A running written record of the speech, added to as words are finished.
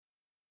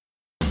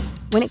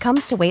When it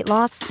comes to weight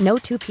loss, no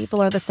two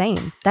people are the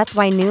same. That's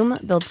why Noom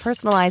builds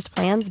personalized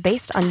plans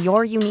based on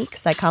your unique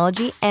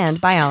psychology and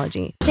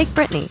biology. Take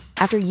Brittany.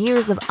 After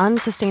years of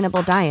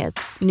unsustainable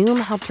diets, Noom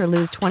helped her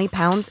lose 20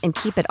 pounds and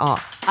keep it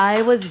off.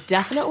 I was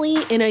definitely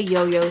in a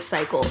yo-yo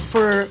cycle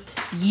for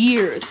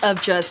years of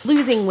just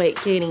losing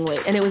weight, gaining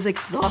weight, and it was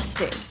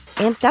exhausting.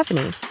 And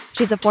Stephanie.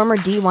 She's a former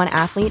D1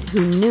 athlete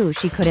who knew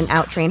she couldn't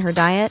outtrain her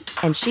diet,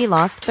 and she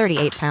lost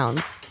 38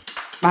 pounds.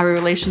 My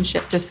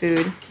relationship to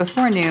food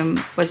before Noom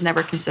was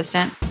never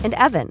consistent. And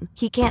Evan,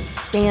 he can't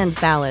stand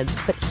salads,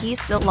 but he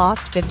still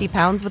lost 50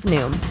 pounds with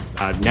Noom.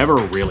 I never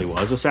really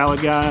was a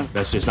salad guy.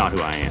 That's just not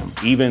who I am.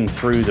 Even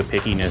through the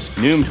pickiness,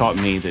 Noom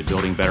taught me that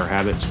building better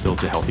habits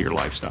builds a healthier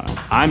lifestyle.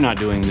 I'm not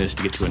doing this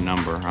to get to a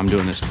number. I'm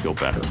doing this to feel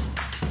better.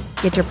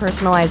 Get your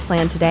personalized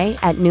plan today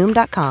at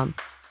Noom.com.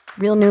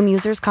 Real Noom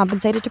users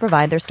compensated to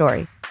provide their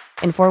story.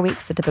 In 4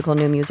 weeks, the typical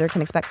Noom user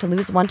can expect to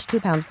lose 1 to 2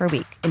 pounds per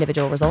week.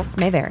 Individual results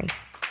may vary.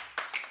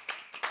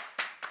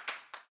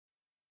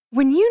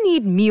 When you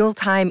need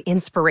mealtime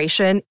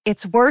inspiration,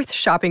 it's worth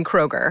shopping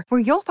Kroger, where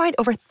you'll find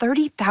over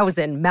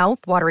 30,000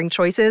 mouth-watering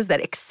choices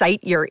that excite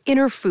your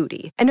inner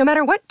foodie. And no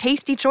matter what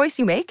tasty choice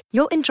you make,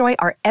 you'll enjoy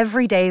our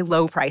everyday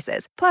low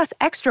prices, plus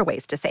extra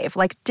ways to save,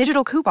 like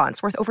digital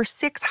coupons worth over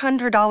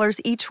 $600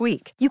 each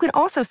week. You can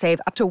also save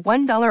up to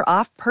 $1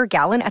 off per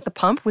gallon at the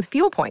pump with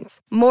fuel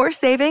points. More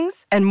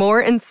savings and more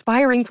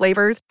inspiring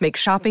flavors make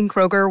shopping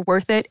Kroger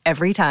worth it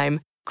every time.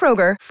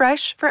 Kroger,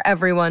 fresh for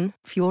everyone.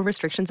 Fuel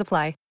restrictions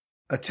apply.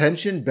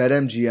 Attention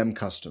BetMGM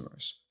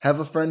customers. Have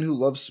a friend who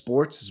loves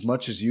sports as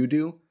much as you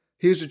do?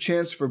 Here's a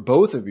chance for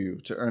both of you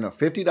to earn a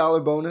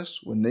 $50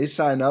 bonus when they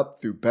sign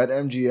up through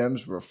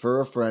BetMGM's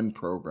Refer a Friend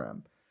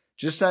program.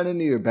 Just sign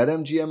into your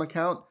BetMGM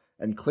account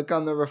and click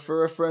on the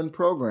Refer a Friend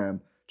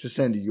program to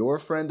send your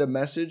friend a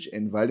message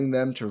inviting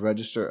them to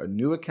register a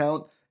new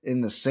account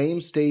in the same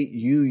state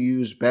you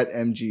use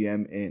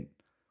BetMGM in.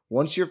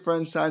 Once your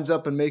friend signs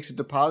up and makes a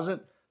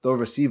deposit, they'll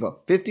receive a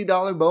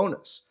 $50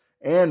 bonus.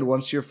 And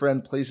once your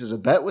friend places a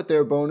bet with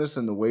their bonus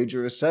and the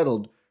wager is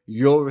settled,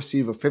 you'll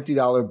receive a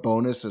 $50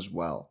 bonus as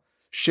well.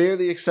 Share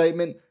the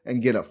excitement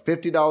and get a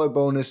 $50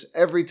 bonus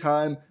every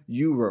time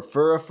you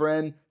refer a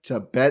friend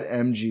to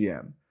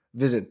BetMGM.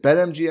 Visit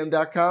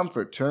BetMGM.com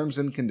for terms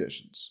and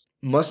conditions.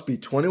 Must be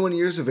 21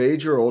 years of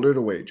age or older to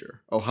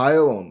wager.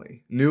 Ohio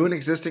only. New and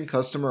existing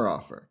customer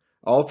offer.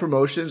 All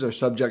promotions are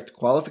subject to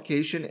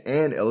qualification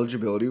and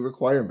eligibility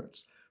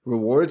requirements.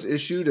 Rewards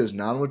issued as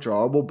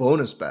non-withdrawable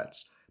bonus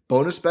bets.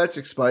 Bonus bets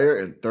expire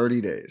in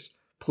 30 days.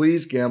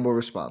 Please gamble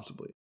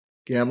responsibly.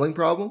 Gambling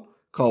problem?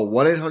 Call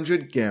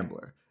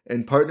 1-800-GAMBLER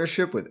in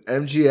partnership with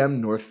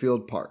MGM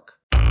Northfield Park.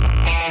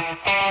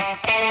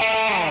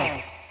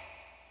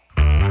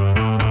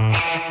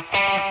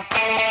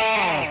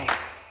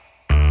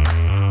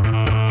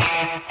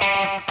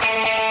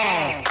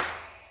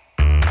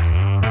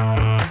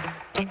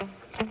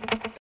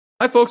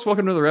 Hi, folks.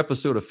 Welcome to another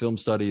episode of Film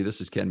Study.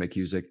 This is Ken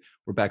McCusick.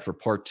 We're back for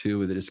part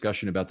 2 of the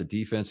discussion about the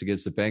defense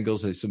against the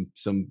Bengals. There's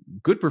some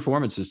good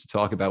performances to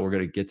talk about. We're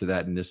going to get to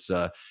that in this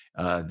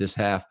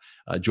half.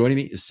 Joining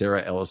me is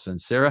Sarah Ellison.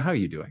 Sarah, how are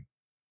you doing?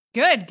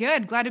 Good.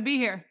 Glad to be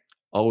here.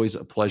 Always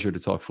a pleasure to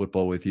talk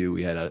football with you.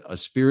 We had a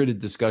spirited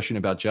discussion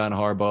about John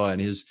Harbaugh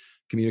and his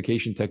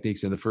communication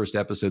techniques in the first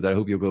episode that I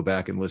hope you'll go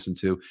back and listen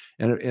to.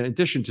 And in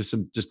addition to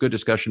some just good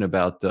discussion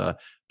about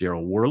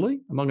Daryl Worley,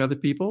 among other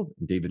people,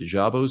 and David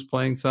Ajabo's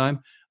playing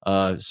time.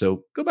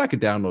 So go back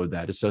and download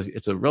that.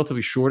 It's a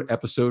relatively short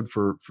episode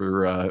for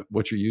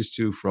what you're used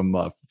to from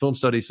Film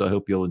Study, so I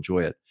hope you'll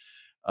enjoy it.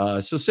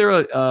 So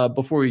Sarah,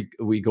 before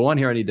we go on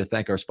here, I need to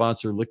thank our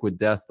sponsor, Liquid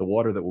Death, the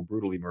water that will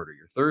brutally murder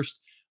your thirst.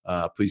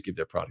 Please give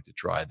their product a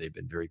try. They've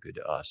been very good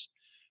to us.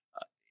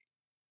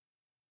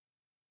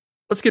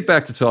 Let's get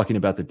back to talking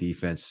about the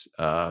defense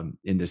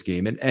in this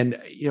game. And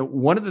you know,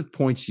 one of the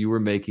points you were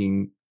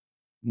making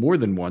more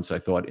than once, I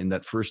thought, in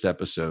that first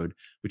episode,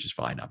 which is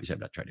fine. Obviously, I'm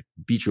not trying to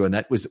beat you on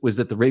that, was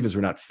that the Ravens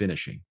were not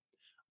finishing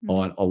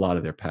on a lot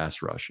of their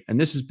pass rush.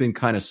 And this has been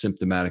kind of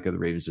symptomatic of the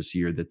Ravens this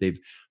year, that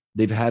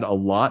they've had a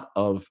lot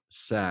of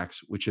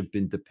sacks, which have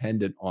been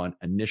dependent on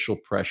initial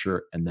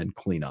pressure and then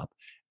cleanup,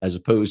 as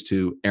opposed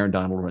to Aaron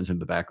Donald runs into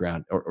the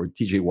background or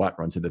TJ Watt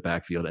runs into the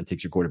backfield and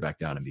takes your quarterback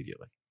down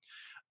immediately.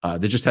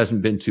 There just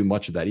hasn't been too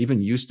much of that. Even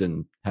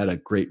Houston had a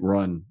great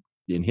run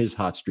in his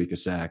hot streak of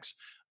sacks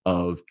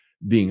of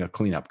being a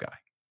cleanup guy.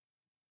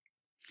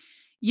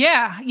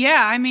 Yeah.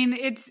 I mean,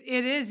 it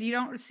is. You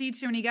don't see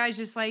too many guys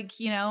just like,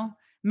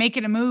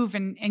 making a move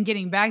and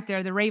getting back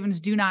there. The Ravens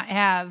do not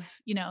have,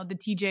 the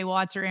TJ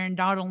Watts or Aaron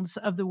Donalds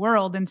of the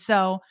world. And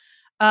so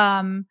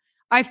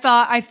I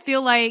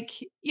feel like,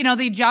 the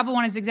Ajabo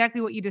one is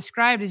exactly what you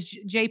described, as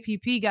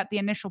JPP got the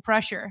initial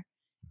pressure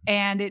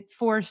and it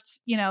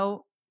forced,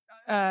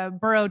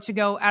 Burrow to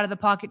go out of the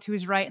pocket to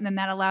his right, and then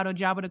that allowed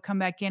Ajabo to come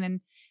back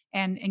in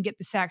and get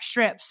the sack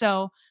strip.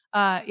 So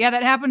that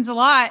happens a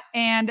lot.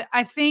 And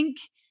I think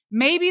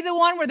maybe the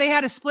one where they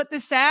had to split the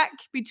sack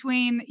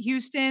between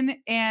Houston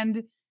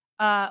and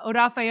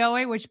Odafe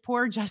Oweh, which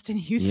poor Justin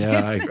Houston.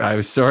 Yeah, I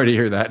was sorry to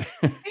hear that.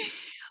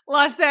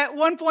 lost that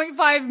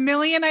 1.5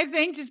 million, I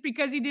think, just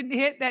because he didn't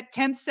hit that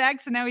 10th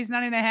sack. So now he's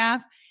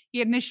 9.5.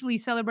 He initially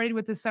celebrated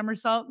with the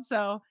somersault.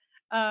 So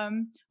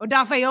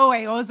Odafe Owe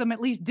owes him at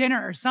least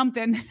dinner or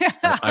something.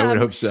 I would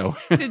hope so.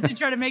 to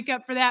try to make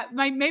up for that.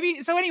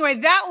 Maybe. So anyway,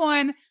 that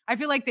one, I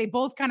feel like they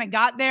both kind of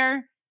got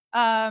there.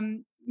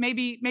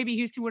 Maybe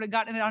Houston would have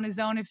gotten it on his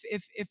own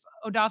if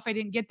Odafe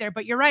didn't get there.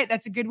 But you're right.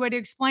 That's a good way to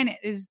explain it,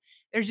 is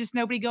there's just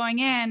nobody going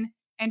in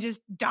and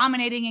just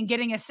dominating and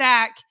getting a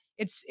sack.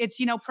 It's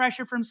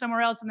pressure from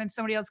somewhere else, and then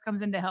somebody else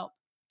comes in to help.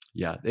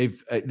 Yeah,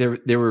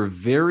 they were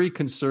very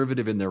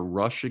conservative in their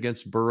rush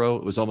against Burrow.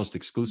 It was almost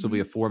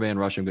exclusively a 4-man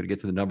rush. I'm going to get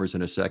to the numbers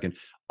in a second.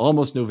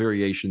 Almost no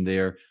variation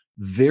there.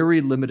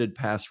 Very limited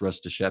pass rush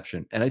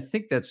deception. And I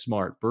think that's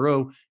smart.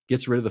 Burrow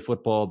gets rid of the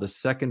football the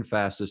second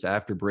fastest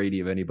after Brady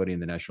of anybody in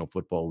the National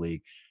Football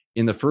League.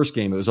 In the first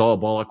game, it was all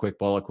ball quick,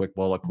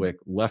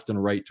 left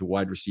and right to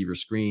wide receiver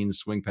screens,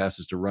 swing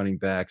passes to running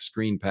back,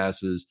 screen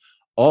passes,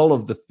 all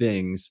of the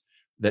things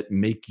that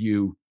make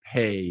you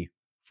pay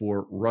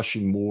for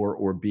rushing more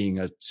or being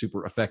a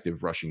super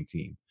effective rushing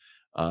team.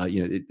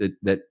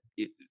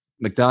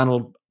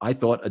 McDonald, I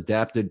thought,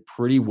 adapted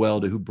pretty well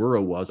to who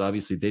Burrow was.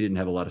 Obviously, they didn't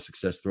have a lot of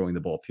success throwing the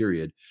ball,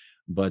 period.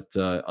 But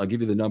I'll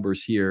give you the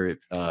numbers here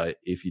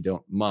if you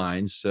don't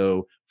mind.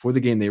 So for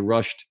the game, they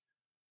rushed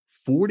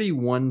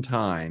 41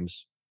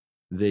 times.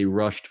 They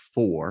rushed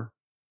 4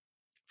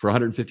 for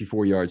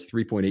 154 yards,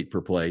 3.8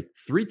 per play.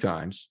 3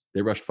 times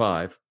they rushed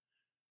 5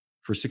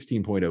 for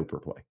 16.0 per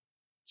play.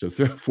 So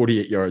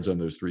 48 yards on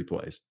those 3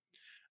 plays.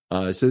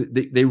 So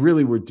they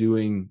really were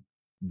doing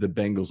the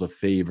Bengals a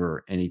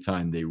favor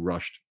anytime they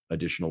rushed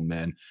additional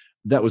men.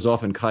 That was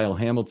often Kyle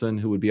Hamilton,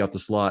 who would be off the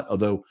slot,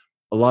 although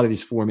a lot of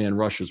these 4-man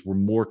rushes were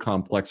more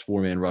complex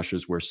 4-man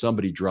rushes where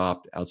somebody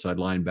dropped outside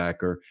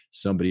linebacker,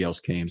 somebody else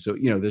came. So,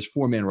 there's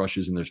 4-man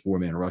rushes and there's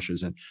 4-man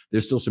rushes, and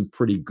there's still some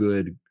pretty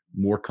good,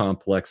 more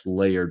complex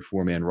layered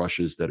 4-man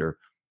rushes that are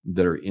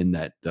in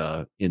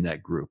that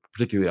group,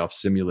 particularly off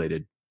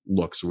simulated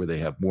looks where they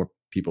have more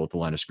people at the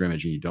line of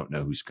scrimmage and you don't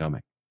know who's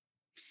coming.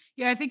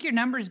 Yeah, I think your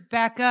numbers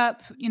back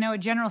up, a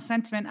general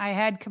sentiment I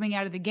had coming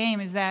out of the game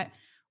is that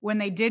when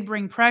they did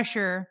bring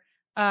pressure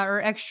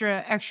or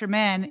extra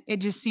men, it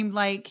just seemed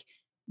like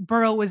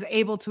Burrow was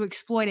able to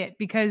exploit it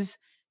because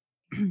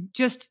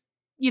just,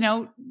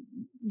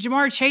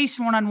 Jamar Chase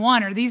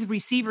one-on-one or these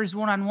receivers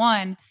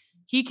one-on-one,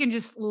 he can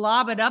just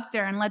lob it up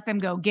there and let them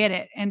go get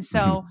it. And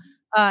so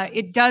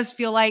it does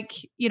feel like,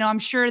 I'm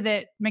sure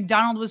that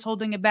McDonald was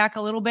holding it back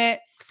a little bit.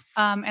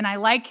 And I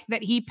like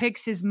that he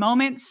picks his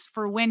moments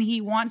for when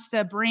he wants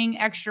to bring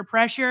extra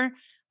pressure.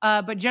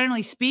 But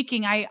generally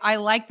speaking, I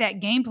like that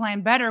game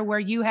plan better where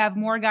you have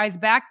more guys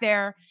back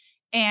there.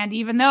 And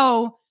even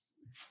though,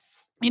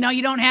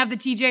 you don't have the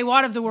TJ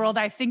Watt of the world,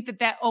 I think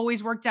that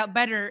always worked out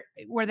better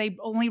where they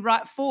only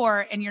brought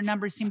 4 and your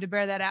numbers seem to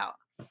bear that out.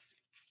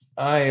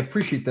 I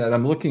appreciate that.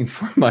 I'm looking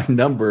for my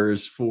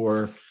numbers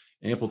for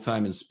ample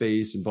time and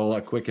space and ball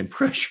out quick and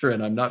pressure,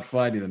 and I'm not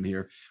finding them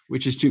here,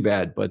 which is too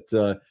bad. But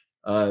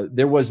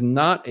there was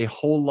not a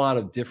whole lot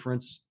of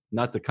difference,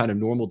 not the kind of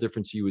normal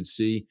difference you would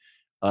see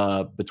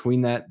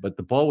between that. But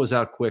the ball was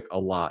out quick a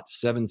lot,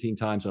 17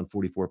 times on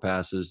 44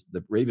 passes.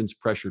 The Ravens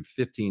pressured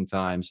 15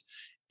 times,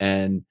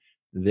 and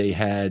they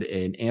had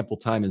an ample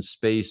time and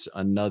space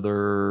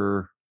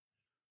another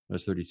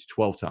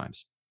 12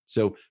 times.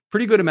 So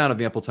pretty good amount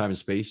of ample time and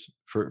space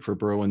for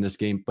Burrow in this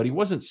game, but he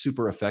wasn't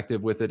super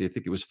effective with it. I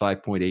think it was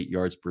 5.8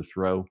 yards per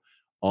throw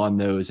on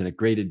those, and it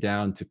graded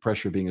down to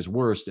pressure being his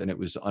worst, and it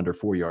was under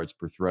 4 yards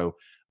per throw.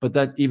 But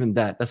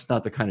that's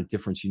not the kind of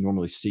difference you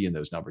normally see in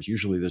those numbers.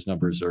 Usually those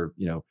numbers are,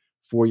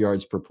 4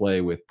 yards per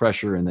play with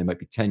pressure, and they might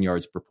be 10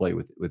 yards per play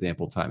with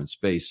ample time and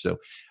space. So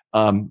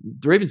the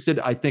Ravens did,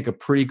 I think, a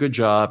pretty good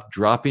job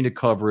dropping to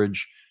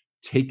coverage,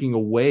 taking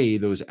away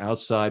those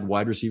outside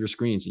wide receiver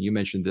screens. And you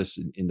mentioned this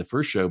in the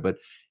first show, but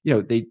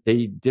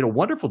they did a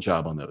wonderful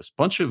job on those.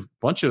 Bunch of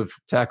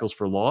tackles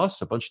for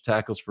loss, a bunch of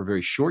tackles for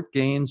very short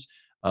gains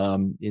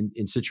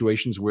in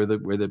situations where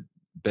the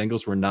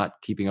Bengals were not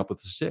keeping up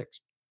with the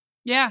sticks.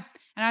 Yeah.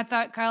 And I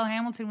thought Kyle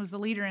Hamilton was the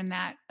leader in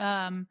that.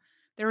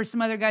 There were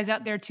some other guys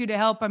out there too to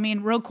help. I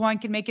mean,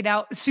 Roquan can make it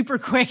out super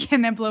quick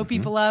and then blow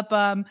people up.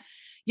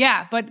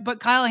 But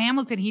Kyle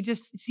Hamilton, he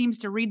just seems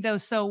to read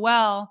those so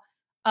well.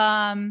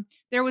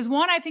 There was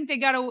one I think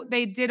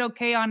they did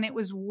okay on. It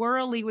was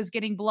Worley was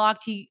getting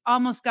blocked. He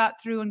almost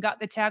got through and got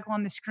the tackle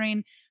on the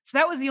screen. So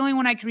that was the only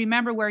one I can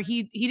remember where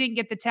he didn't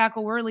get the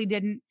tackle. Worley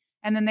didn't,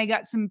 and then they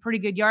got some pretty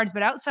good yards.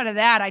 But outside of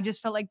that, I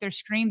just felt like their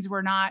screens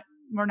were not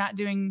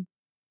doing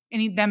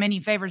any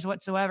favors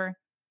whatsoever.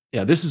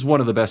 Yeah, this is one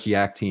of the best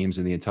yak teams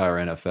in the entire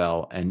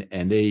NFL,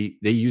 and they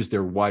use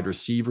their wide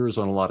receivers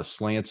on a lot of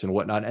slants and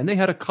whatnot, and they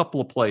had a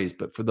couple of plays,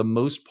 but for the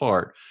most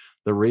part,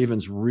 the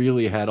Ravens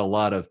really had a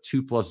lot of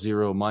 2+0,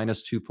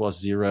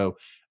 -2+0,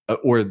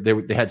 or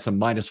they had some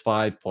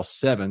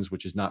 -5+7s,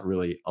 which is not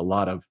really a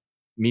lot of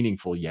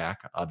meaningful yak,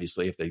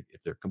 obviously, if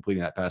they're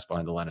completing that pass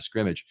behind the line of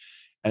scrimmage.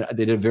 And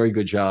they did a very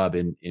good job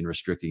in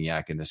restricting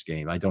yak in this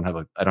game. I don't have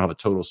a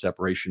total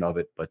separation of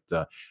it, but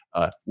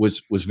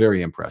was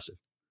very impressive.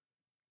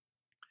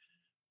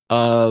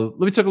 Let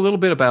me talk a little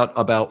bit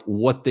about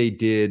what they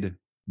did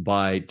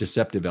by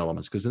deceptive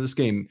elements, because in this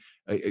game,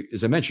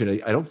 as I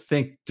mentioned, I don't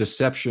think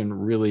deception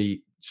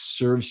really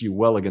serves you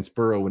well against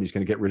Burrow when he's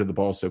going to get rid of the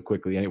ball so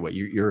quickly. Anyway,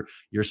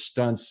 your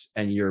stunts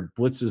and your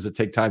blitzes that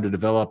take time to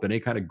develop, and any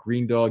kind of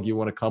green dog you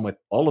want to come with,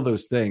 all of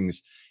those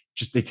things,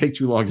 just they take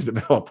too long to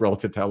develop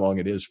relative to how long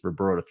it is for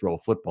Burrow to throw a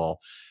football.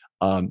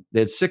 They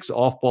had 6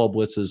 off-ball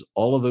blitzes.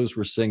 All of those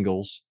were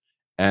singles,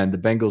 and the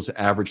Bengals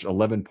averaged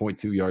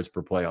 11.2 yards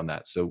per play on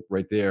that. So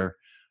right there,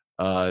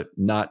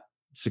 not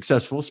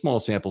successful, small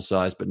sample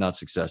size, but not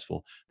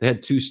successful. They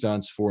had 2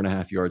 stunts,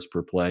 4.5 yards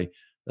per play.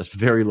 That's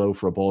very low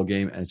for a ball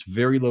game, and it's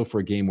very low for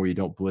a game where you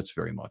don't blitz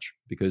very much,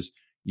 because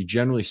you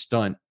generally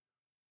stunt.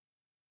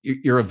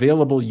 Your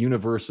available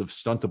universe of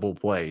stuntable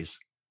plays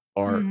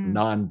are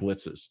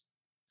non-blitzes.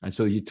 And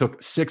so you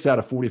took 6 out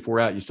of 44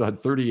 out. You still had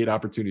 38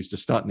 opportunities to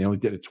stunt, and they only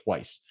did it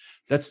twice.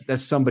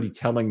 That's somebody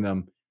telling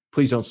them,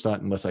 please don't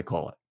stunt unless I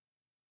call it.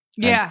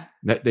 Yeah.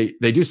 And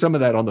they do some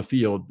of that on the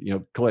field.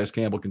 Calais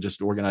Campbell can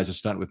just organize a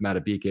stunt with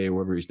Matabike or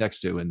whoever he's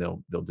next to, and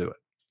they'll do it.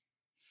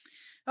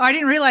 Oh, I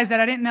didn't realize that.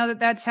 I didn't know that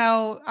that's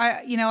how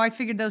I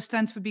figured those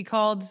stunts would be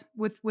called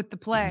with the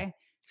play.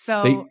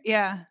 So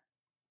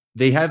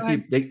they have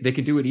they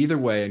can do it either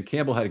way. And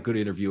Campbell had a good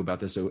interview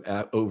about this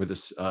over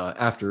this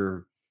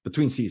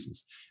between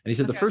seasons. And he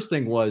said the first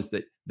thing was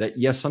that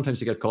yes,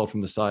 sometimes you get called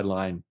from the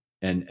sideline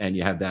and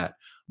you have that.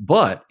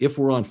 But if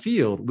we're on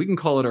field, we can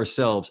call it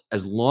ourselves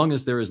as long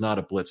as there is not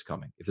a blitz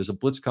coming. If there's a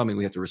blitz coming,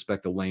 we have to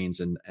respect the lanes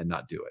and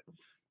not do it.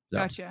 So.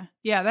 Gotcha.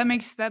 Yeah, that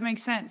makes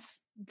sense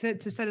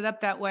to set it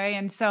up that way.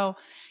 And so,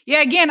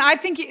 yeah, again, I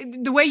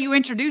think the way you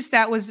introduced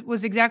that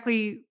was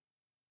exactly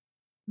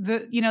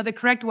the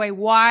correct way.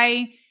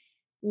 Why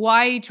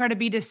try to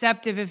be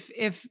deceptive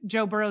if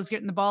Joe Burrow's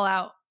getting the ball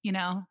out,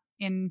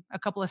 in a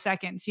couple of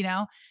seconds,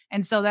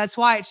 And so that's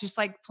why it's just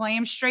like play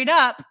him straight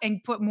up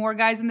and put more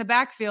guys in the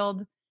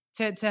backfield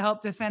to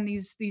help defend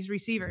these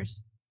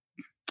receivers.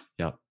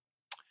 Yeah.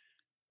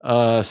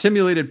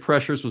 Simulated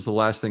pressures was the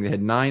last thing. They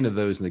had 9 of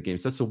those in the game.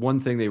 So that's the one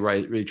thing they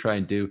really try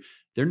and do.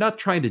 They're not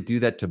trying to do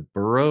that to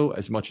Burrow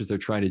as much as they're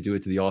trying to do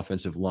it to the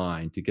offensive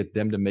line, to get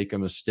them to make a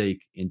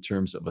mistake in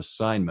terms of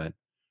assignment,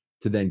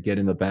 to then get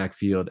in the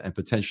backfield and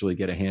potentially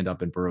get a hand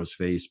up in Burrow's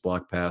face,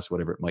 block pass,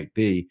 whatever it might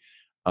be.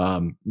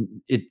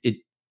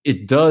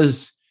 It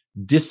does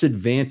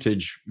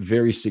disadvantage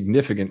very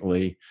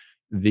significantly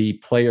the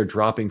player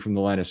dropping from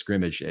the line of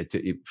scrimmage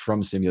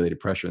from simulated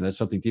pressure. And that's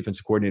something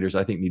defensive coordinators,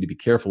 I think, need to be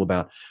careful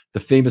about. The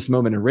famous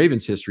moment in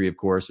Ravens history, of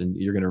course, and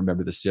you're going to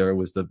remember this, Sarah,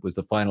 was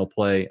the final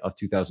play of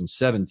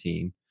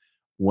 2017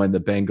 when the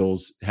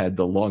Bengals had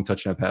the long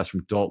touchdown pass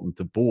from Dalton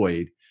to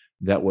Boyd.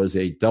 That was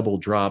a double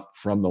drop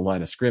from the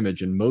line of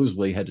scrimmage, and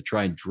Mosley had to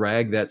try and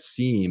drag that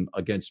seam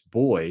against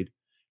Boyd,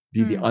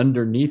 be the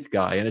underneath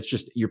guy. And it's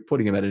just, you're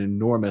putting him at an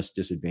enormous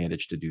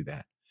disadvantage to do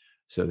that.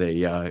 So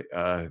they,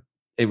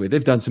 anyway,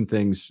 they've done some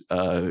things.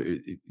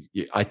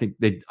 I think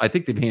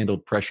they've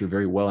handled pressure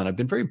very well. And I've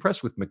been very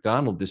impressed with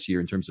McDonald this year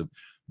in terms of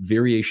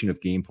variation of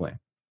game plan.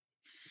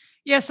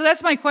 Yeah. So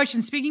that's my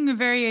question. Speaking of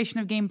variation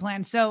of game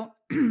plan. So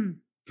we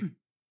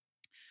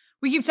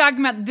keep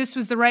talking about this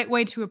was the right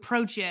way to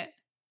approach it.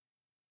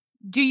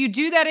 Do you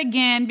do that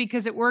again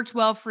because it worked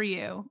well for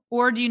you?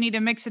 Or do you need to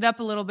mix it up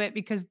a little bit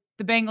because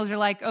the Bengals are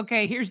like,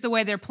 okay, here's the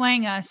way they're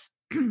playing us.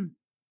 And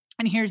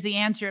here's the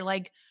answer.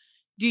 Like,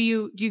 do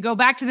you go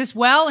back to this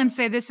well and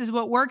say, this is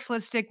what works,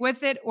 let's stick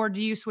with it? Or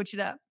do you switch it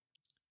up?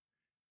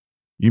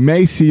 You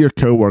may see your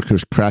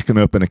coworkers cracking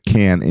open a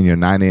can in your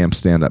 9 a.m.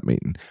 stand-up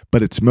meeting,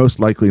 but it's most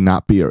likely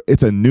not beer.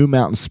 It's a New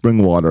Mountain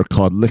spring water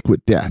called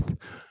Liquid Death.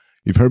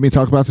 You've heard me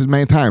talk about this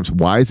many times.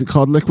 Why is it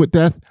called Liquid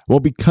Death? Well,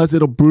 because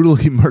it'll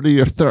brutally murder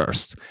your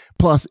thirst.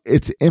 Plus,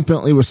 its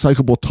infinitely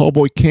recyclable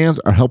tallboy cans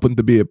are helping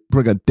to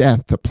bring a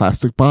death to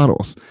plastic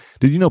bottles.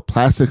 Did you know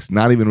plastic's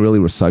not even really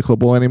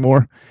recyclable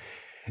anymore?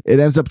 It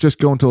ends up just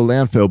going to a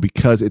landfill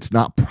because it's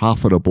not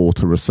profitable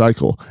to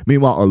recycle.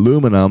 Meanwhile,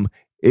 aluminum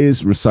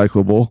is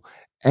recyclable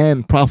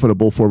and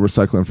profitable for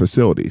recycling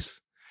facilities.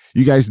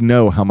 You guys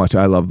know how much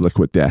I love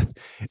Liquid Death.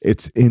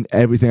 It's in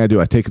everything I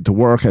do. I take it to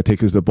work. I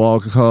take it to the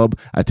ball club.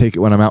 I take it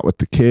when I'm out with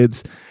the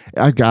kids.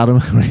 I got them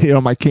right here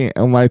on my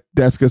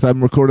desk as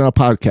I'm recording a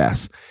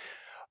podcast.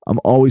 I'm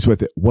always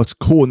with it. What's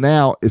cool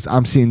now is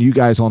I'm seeing you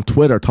guys on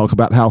Twitter talk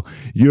about how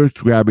you're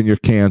grabbing your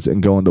cans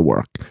and going to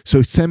work.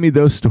 So send me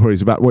those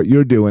stories about what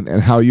you're doing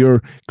and how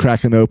you're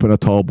cracking open a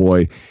tall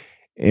boy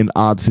in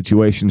odd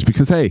situations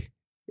because, hey,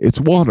 it's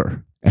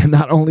water. And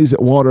not only is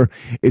it water,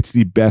 it's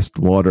the best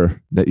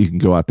water that you can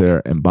go out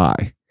there and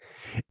buy.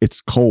 It's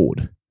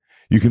cold.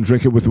 You can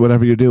drink it with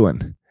whatever you're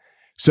doing.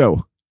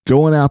 So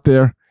going out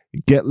there,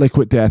 get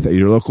Liquid Death at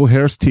your local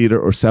Harris Teeter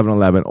or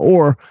 7-Eleven,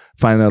 or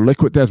find a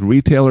Liquid Death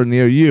retailer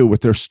near you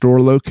with their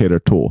store locator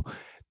tool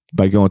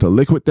by going to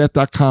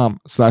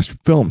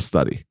liquiddeath.com/film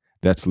study.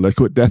 That's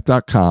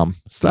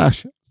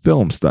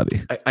liquiddeath.com/film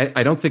study.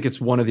 I don't think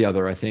it's one or the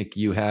other. I think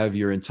you have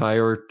your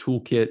entire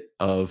toolkit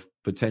of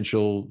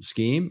potential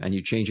scheme and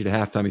you change it at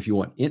halftime if you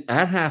want.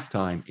 At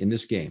halftime in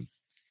this game,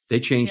 they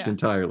changed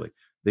entirely.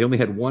 They only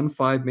had one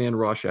 5-man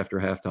rush after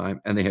halftime,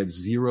 and they had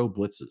 0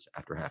 blitzes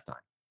after halftime.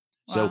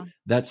 Wow. So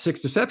that 6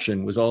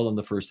 deception was all in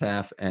the first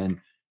half. And,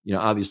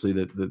 obviously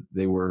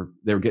they were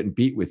getting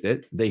beat with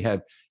it. They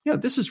have,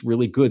 this is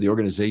really good. The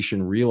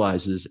organization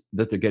realizes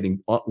that they're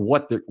getting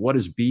what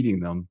is beating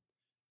them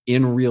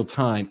in real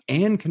time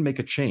and can make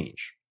a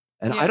change.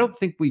 And I don't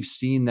think we've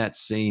seen that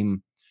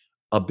same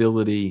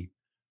ability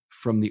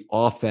from the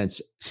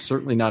offense,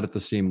 certainly not at the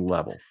same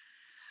level.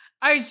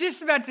 I was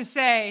just about to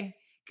say,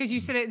 because you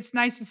said it's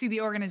nice to see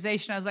the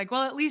organization. I was like,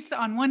 well, at least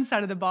on one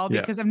side of the ball,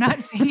 because I'm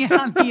not seeing it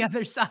on the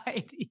other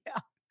side. Yeah.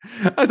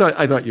 I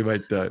thought you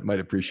might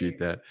appreciate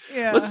that.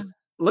 Yeah.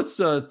 Let's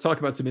talk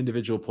about some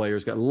individual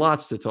players. Got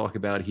lots to talk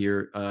about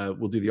here.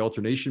 We'll do the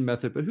alternation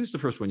method, but who's the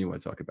first one you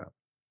want to talk about?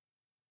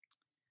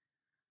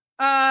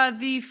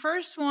 The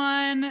first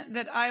one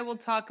that I will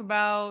talk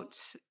about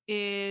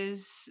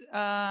is,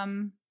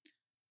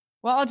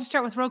 I'll just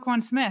start with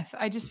Roquan Smith.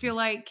 I just feel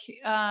like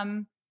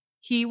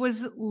he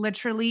was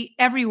literally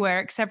everywhere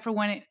except for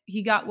when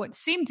he got what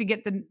seemed to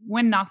get the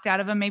wind knocked out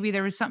of him. Maybe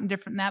there was something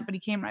different than that, but he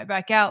came right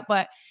back out.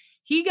 But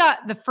he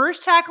got the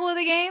first tackle of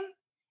the game,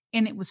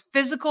 and it was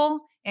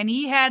physical, and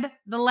he had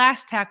the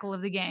last tackle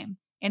of the game,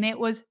 and it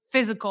was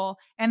physical.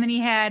 And then he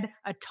had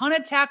a ton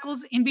of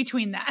tackles in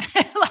between that.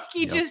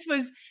 He just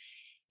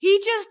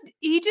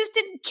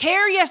didn't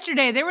care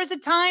yesterday. There was a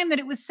time that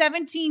it was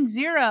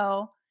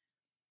 17-0.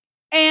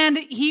 And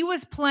he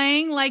was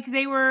playing like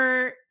they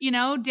were,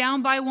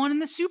 down by 1 in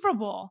the Super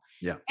Bowl.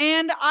 Yeah.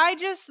 And I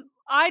just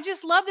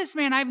love this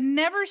man. I've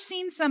never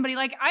seen somebody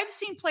I've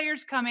seen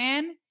players come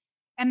in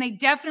and they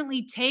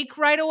definitely take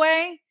right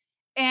away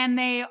and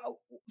they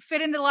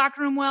fit into the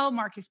locker room well.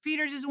 Marcus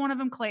Peters is one of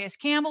them. Calais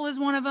Campbell is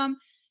one of them.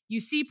 You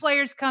see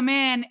players come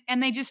in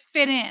and they just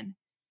fit in.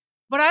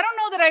 But I don't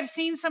know that I've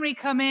seen somebody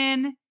come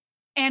in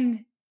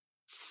and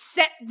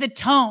set the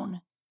tone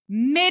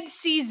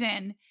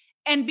mid-season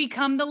and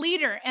become the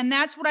leader. And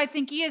that's what I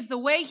think he is. The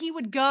way he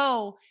would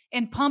go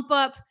and pump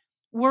up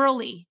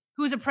Worley,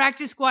 who's a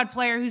practice squad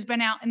player who's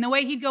been out, and the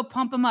way he'd go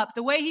pump him up,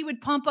 the way he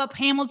would pump up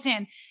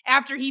Hamilton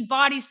after he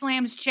body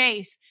slams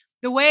Chase,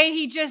 the way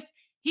he just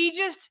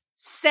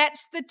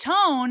sets the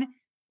tone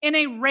in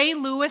a Ray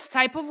Lewis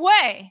type of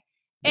way.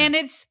 Yeah. And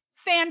it's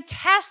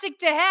fantastic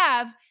to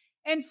have.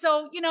 And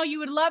so, you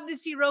would love to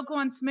see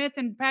Roquan Smith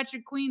and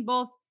Patrick Queen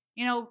both,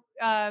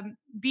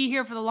 be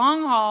here for the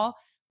long haul.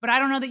 But I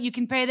don't know that you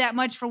can pay that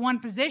much for one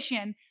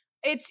position.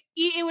 It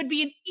would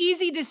be an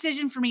easy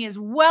decision for me, as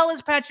well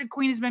as Patrick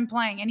Queen has been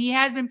playing, and he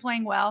has been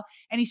playing well,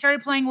 and he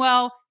started playing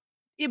well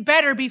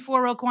better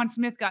before Roquan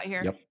Smith got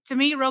here. Yep. To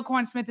me,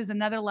 Roquan Smith is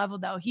another level,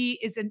 though.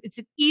 It's an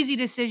easy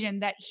decision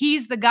that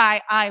he's the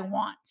guy I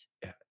want.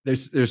 Yeah.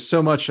 There's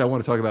so much I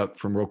want to talk about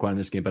from Roquan in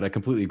this game, but I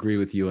completely agree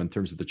with you in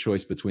terms of the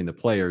choice between the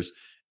players.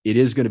 It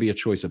is going to be a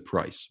choice of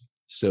price.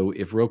 So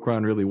if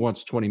Roquan really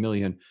wants $20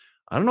 million,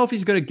 I don't know if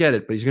he's going to get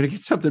it, but he's going to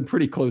get something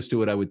pretty close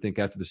to it, I would think,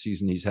 after the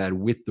season he's had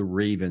with the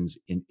Ravens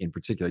in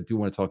particular. I do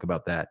want to talk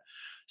about that.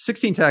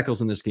 16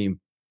 tackles in this game.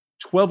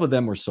 12 of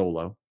them were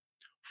solo.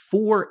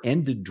 4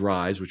 ended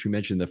drives, which we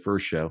mentioned in the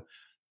first show.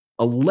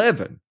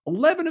 11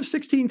 of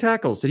 16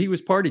 tackles that he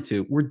was party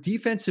to were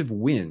defensive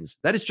wins.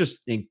 That is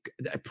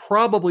that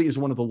probably is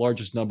one of the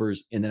largest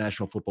numbers in the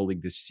National Football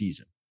League this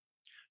season.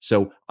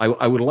 So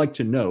I would like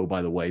to know,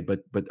 by the way,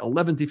 but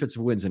 11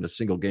 defensive wins in a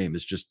single game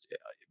is just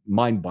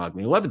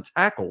mind-boggling. 11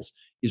 tackles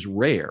is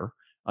rare.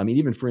 I mean,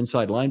 even for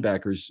inside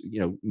linebackers,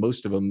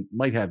 most of them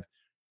might have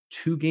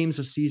 2 games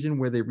a season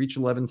where they reach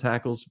 11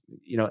 tackles,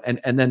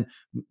 and then,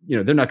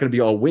 they're not going to be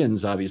all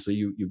wins. Obviously,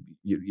 you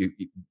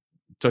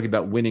talking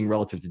about winning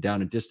relative to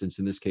down and distance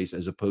in this case,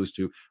 as opposed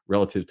to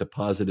relative to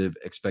positive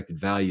expected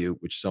value,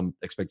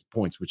 expected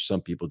points, which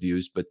some people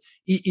use. But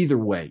either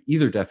way,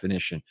 either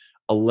definition,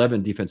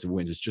 11 defensive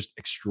wins is just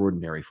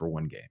extraordinary for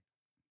one game.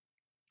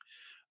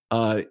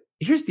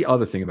 Here's the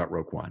other thing about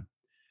Roquan.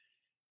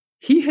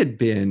 He had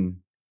been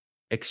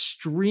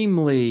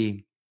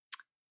extremely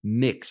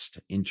mixed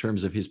in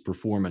terms of his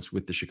performance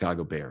with the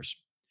Chicago Bears.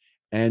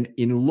 And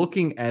in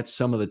looking at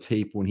some of the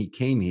tape when he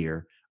came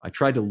here, I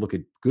tried to look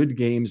at good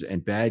games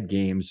and bad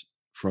games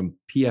from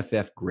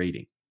PFF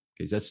grading,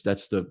 because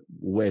that's the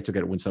way I took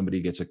it when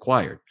somebody gets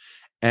acquired.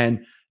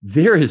 And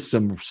there is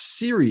some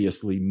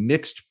seriously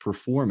mixed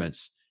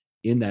performance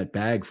in that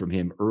bag from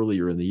him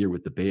earlier in the year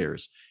with the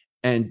Bears.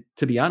 And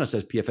to be honest,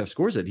 as PFF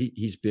scores it,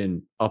 he's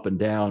been up and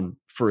down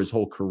for his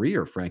whole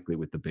career, frankly,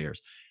 with the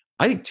Bears.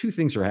 I think 2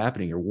 things are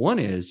happening here. One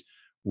is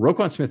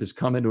Roquan Smith has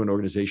come into an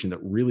organization that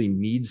really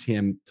needs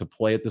him to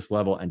play at this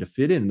level and to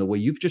fit in the way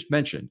you've just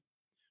mentioned,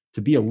 to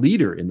be a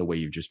leader in the way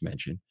you just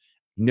mentioned.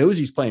 He knows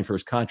he's playing for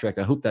his contract.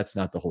 I hope that's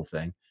not the whole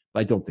thing,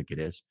 but I don't think it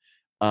is.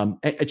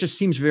 It just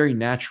seems very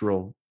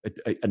natural,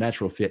 a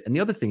natural fit. And the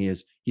other thing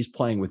is he's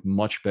playing with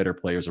much better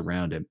players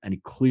around him, and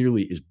he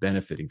clearly is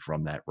benefiting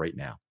from that right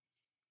now.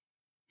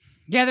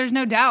 Yeah, there's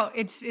no doubt.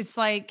 It's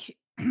like,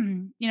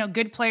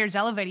 good players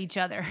elevate each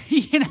other,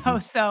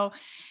 so,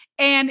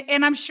 and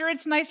I'm sure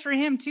it's nice for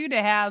him too,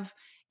 to have,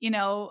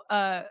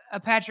 a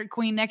Patrick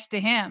Queen next to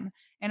him.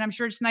 And I'm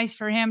sure it's nice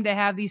for him to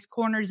have these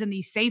corners and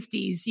these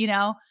safeties,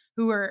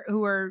 who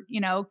are,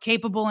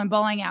 capable and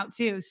balling out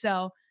too.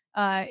 So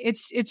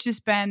it's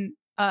just been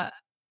a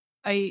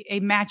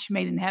match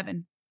made in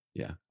heaven.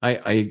 Yeah,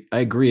 I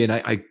agree. And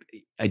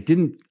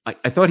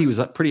I thought he was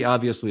pretty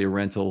obviously a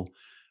rental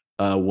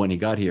when he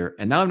got here,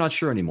 and now I'm not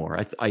sure anymore.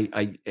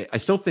 I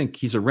still think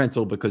he's a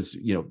rental because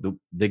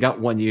they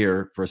got 1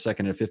 year for a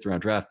second and a fifth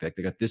round draft pick.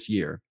 They got this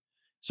year,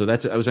 so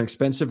that was an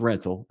expensive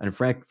rental. And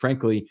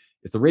frankly,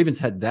 if the Ravens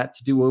had that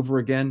to do over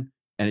again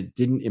and it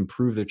didn't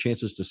improve their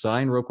chances to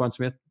sign Roquan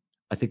Smith,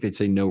 I think they'd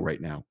say no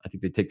right now. I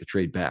think they'd take the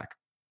trade back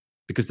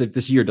because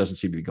this year doesn't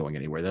seem to be going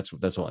anywhere.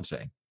 That's all I'm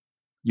saying.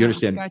 You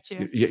understand?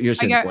 You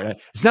understand the point.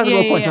 It's not that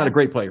Roquan's not a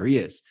great player. He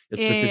is.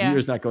 It's that the year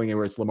is not going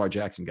anywhere. It's Lamar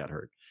Jackson got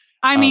hurt.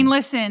 I mean,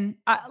 listen,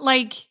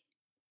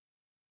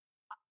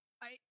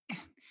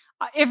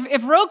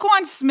 if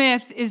Roquan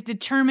Smith is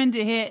determined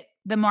to hit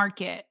the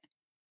market,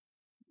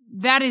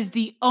 that is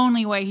the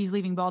only way he's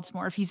leaving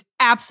Baltimore. If he's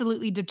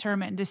absolutely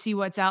determined to see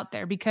what's out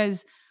there,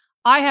 because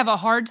I have a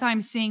hard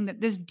time seeing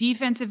that this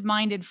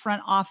defensive-minded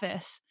front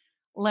office,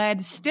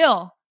 led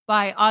still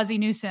by Ozzie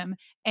Newsome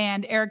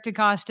and Eric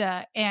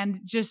DaCosta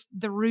and just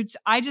the Roots,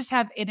 I just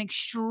have an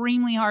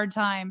extremely hard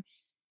time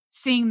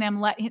seeing them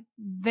let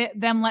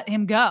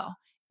him go.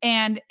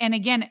 And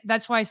again,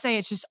 that's why I say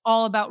it's just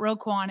all about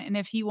Roquan. And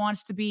if he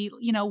wants to be,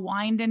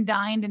 wined and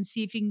dined and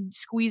see if he can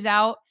squeeze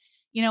out,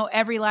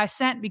 every last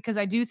cent, because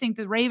I do think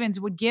the Ravens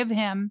would give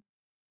him,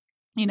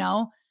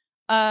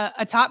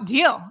 a top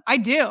deal. I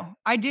do.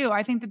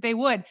 I think that they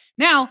would.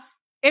 Now,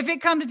 if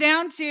it comes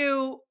down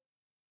to,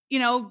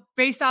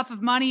 based off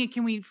of money,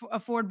 can we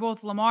afford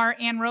both Lamar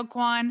and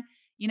Roquan?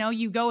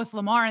 You go with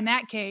Lamar in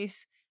that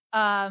case.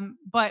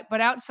 But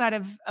outside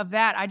of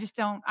that,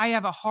 I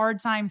have a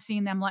hard time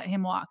seeing them let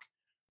him walk.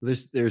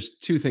 There's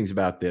two things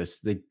about this.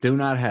 They do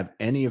not have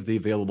any of the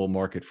available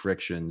market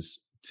frictions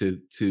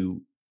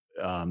to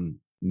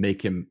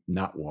make him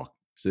not walk.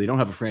 So they don't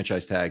have a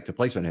franchise tag to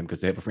place on him because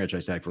they have a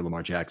franchise tag for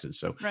Lamar Jackson.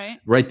 So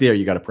right there,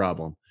 you got a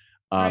problem.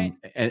 Right.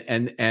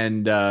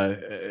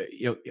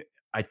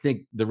 I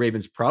think the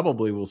Ravens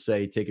probably will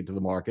say, take it to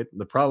the market.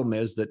 The problem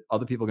is that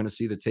other people are going to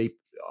see the tape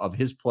of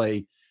his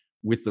play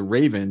with the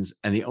Ravens.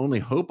 And the only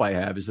hope I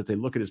have is that they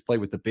look at his play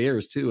with the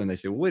Bears too. And they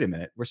say, well, wait a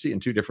minute, we're seeing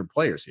two different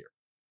players here.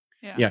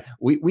 Yeah.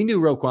 We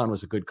knew Roquan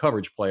was a good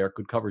coverage player,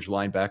 good coverage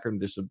linebacker.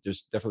 And there's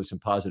definitely some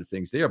positive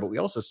things there, but we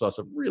also saw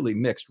some really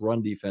mixed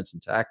run defense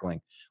and tackling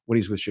when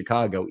he's with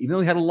Chicago. Even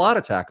though he had a lot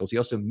of tackles, he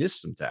also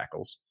missed some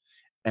tackles.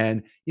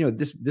 And,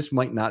 this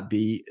might not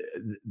be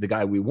the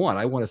guy we want.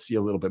 I want to see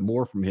a little bit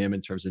more from him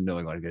in terms of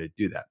knowing how to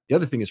do that. The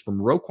other thing is, from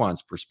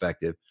Roquan's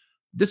perspective,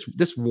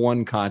 this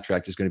one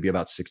contract is going to be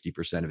about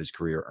 60% of his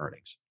career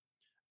earnings.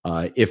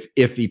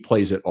 If he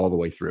plays it all the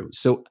way through.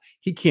 So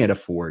he can't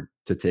afford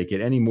to take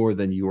it any more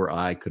than you or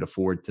I could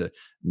afford to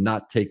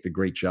not take the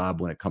great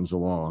job when it comes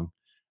along,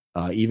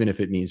 even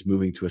if it means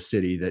moving to a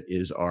city that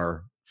is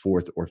our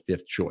fourth or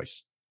fifth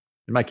choice.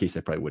 In my case, I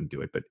probably wouldn't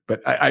do it,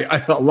 but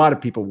I a lot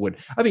of people would.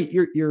 I mean,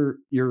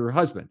 your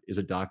husband is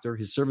a doctor.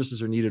 His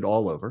services are needed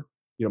all over.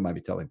 You don't mind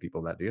me telling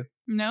people that, do you?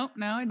 No,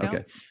 I don't.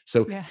 Okay,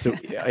 so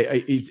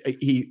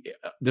he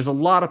there's a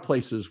lot of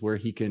places where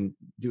he can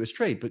do his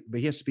trade, but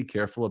he has to be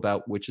careful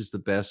about which is the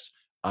best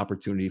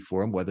opportunity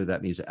for him, whether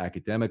that means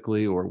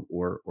academically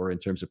or in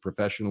terms of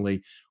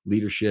professionally,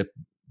 leadership,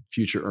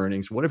 future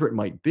earnings, whatever it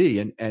might be,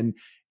 and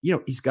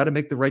he's got to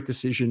make the right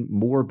decision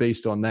more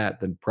based on that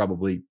than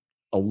probably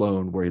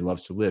alone where he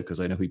loves to live, because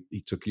I know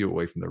he took you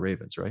away from the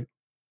Ravens, right?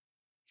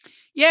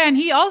 Yeah, and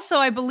he also,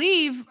 I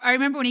believe, I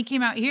remember when he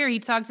came out here, he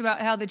talked about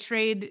how the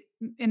trade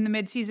in the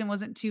midseason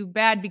wasn't too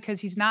bad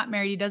because he's not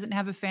married, he doesn't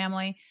have a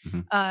family,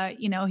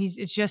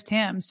 it's just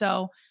him,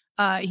 so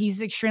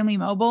he's extremely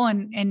mobile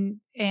and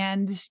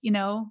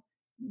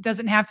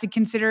doesn't have to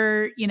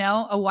consider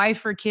a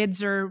wife or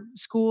kids or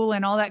school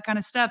and all that kind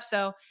of stuff.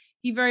 So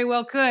he very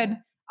well could.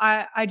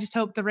 I just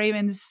hope the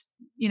Ravens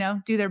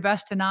do their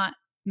best to not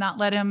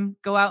let him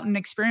go out and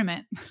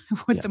experiment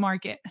with the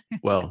market.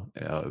 Well,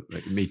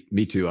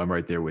 me too. I'm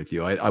right there with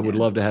you. I would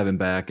love to have him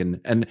back,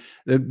 and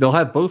they'll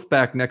have both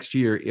back next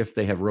year if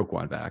they have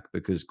Roquan back,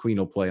 because Queen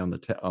will play on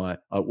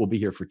will be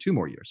here for 2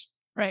 more years.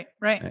 Right.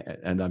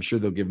 And I'm sure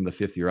they'll give him the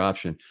 5th year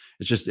option.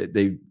 It's just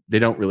they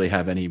don't really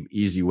have any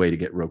easy way to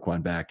get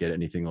Roquan back at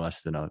anything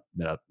less than a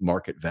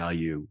market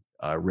value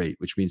rate,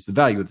 which means the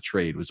value of the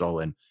trade was all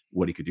in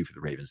what he could do for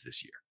the Ravens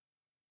this year.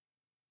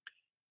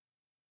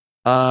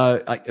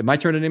 My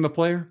turn to name a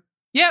player?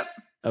 Yep.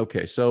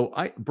 Okay. So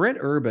Brent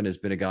Urban has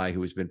been a guy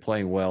who has been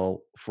playing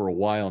well for a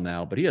while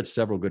now, but he had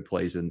several good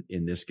plays in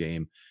this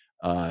game.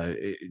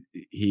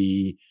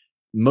 He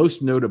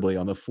most notably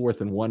on the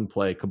 4th and 1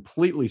 play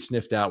completely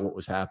sniffed out what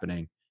was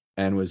happening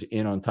and was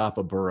in on top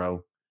of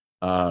Burrow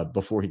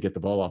before he get the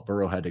ball off.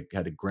 Burrow had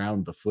to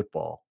ground the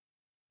football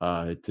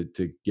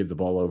to give the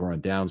ball over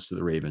on downs to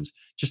the Ravens.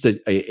 Just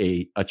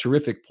a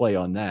terrific play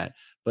on that.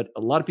 But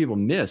a lot of people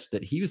missed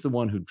that he was the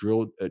one who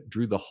drew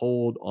the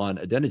hold on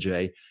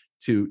Adeniji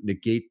to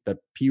negate the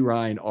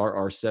Pirine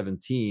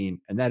RR17,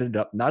 and that ended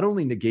up not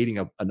only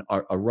negating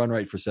a run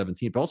right for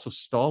 17, but also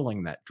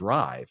stalling that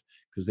drive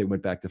because they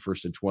went back to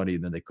 1st and 20,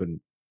 and then they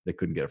couldn't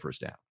get a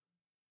first down.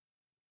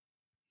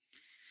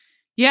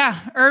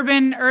 Yeah,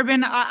 Urban.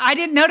 I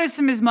didn't notice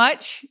him as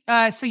much.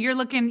 So you're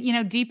looking,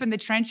 deep in the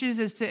trenches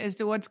as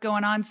to what's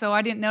going on. So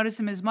I didn't notice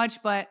him as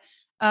much, but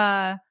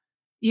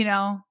he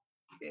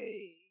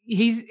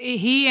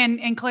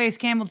and Calais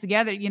Campbell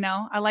together.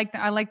 I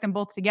like them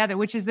both together.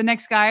 Which is the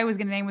next guy I was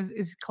going to name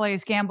is Calais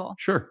Campbell.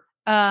 Sure.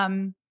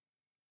 I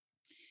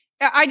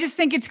just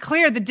think it's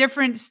clear the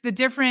difference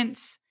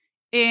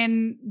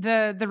in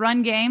the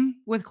run game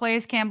with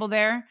Calais Campbell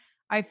there.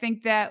 I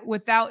think that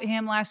without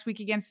him last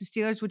week against the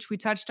Steelers, which we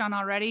touched on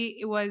already,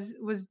 it was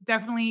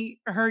definitely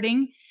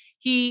hurting.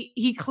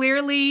 He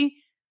clearly,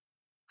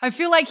 I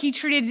feel like he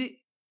treated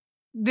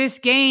this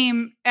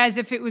game as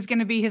if it was going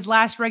to be his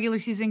last regular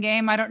season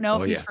game. I don't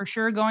know if he's for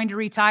sure going to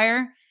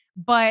retire,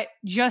 but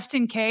just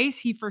in case,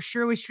 he for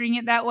sure was treating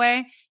it that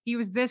way. He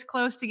was this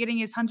close to getting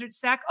his 100th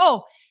sack.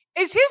 Oh,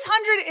 is his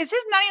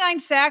 99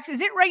 sacks, is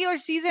it regular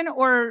season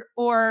or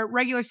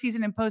regular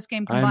season and post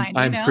game combined?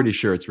 I'm pretty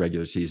sure it's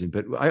regular season,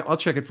 but I'll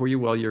check it for you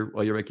while you're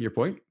making your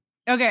point.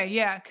 Okay,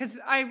 yeah, because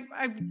I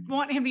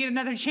want him to get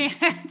another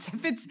chance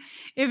if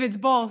it's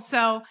both.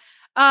 So,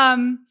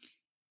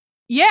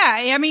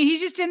 yeah, I mean,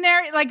 he's just in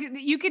there. Like,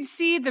 you could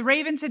see the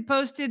Ravens had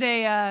posted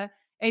a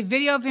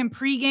video of him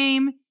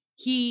pregame.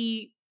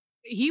 He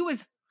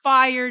was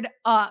fired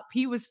up.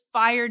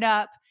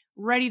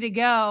 Ready to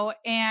go.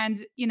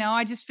 And,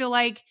 I just feel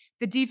like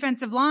the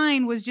defensive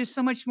line was just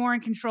so much more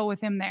in control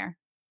with him there.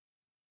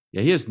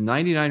 Yeah, he has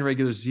 99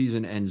 regular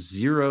season and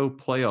 0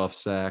 playoff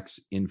sacks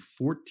in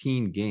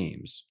 14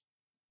 games,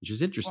 which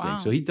is interesting. Wow.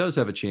 So he does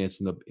have a chance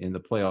in the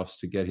playoffs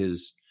to get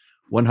his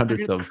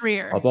 100th of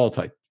career of all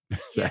type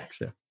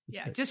sacks.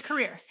 Yeah, just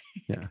career.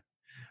 Yeah.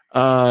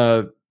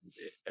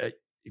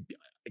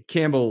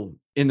 Campbell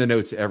in the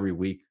notes every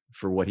week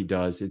for what he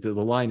does. The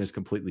line is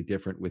completely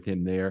different with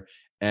him there.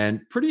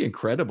 And pretty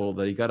incredible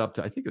that he got up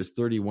to, I think it was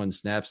 31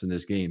 snaps in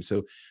this game.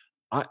 So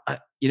I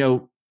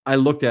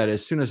looked at it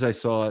as soon as I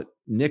saw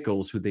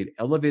Nichols, who they'd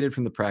elevated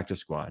from the practice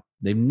squad.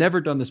 They've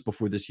never done this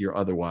before this year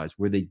otherwise,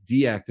 where they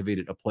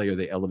deactivated a player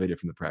they elevated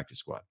from the practice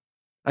squad.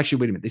 Actually,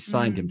 wait a minute. They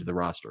signed him to the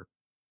roster.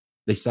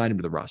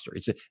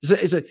 It's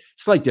a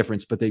slight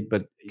difference, but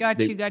got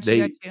you.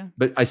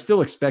 But I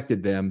still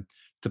expected them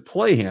to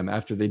play him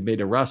after they'd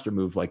made a roster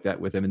move like that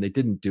with him, and they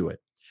didn't do it.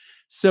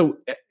 So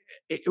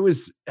it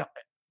was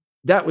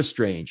That was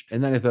strange.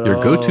 And then I thought,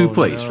 your go-to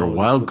place for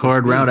wild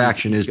card round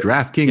action is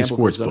DraftKings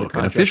Sportsbook,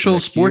 an official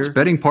sports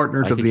betting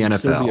partner of the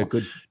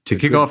NFL. To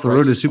kick off the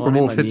road to Super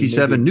Bowl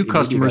 57, new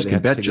customers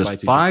can bet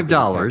just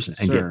 $5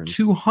 and get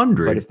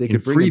 $200 in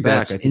free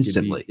bets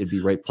instantly.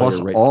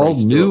 Plus, all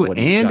new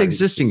and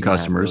existing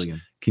customers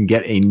can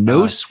get a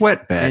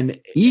no-sweat bet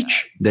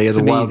each day of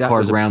the wild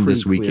card round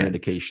this weekend.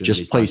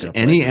 Just place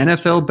any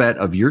NFL bet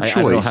of your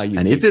choice,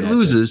 and if it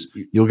loses,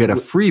 you'll get a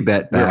free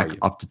bet back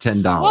up to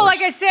 $10. Well,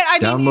 like I said,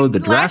 download the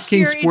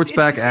DraftKings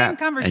Sportsbook app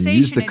and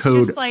use the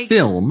code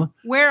FILM.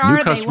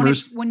 New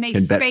customers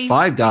can bet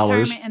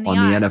 $5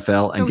 on the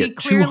NFL and get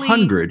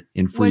 $200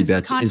 in free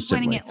bets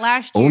instantly.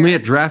 Only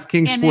at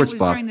DraftKings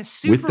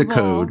Sportsbook with the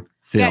code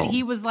FILM.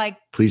 He was like,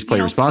 please play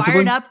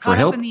responsibly. For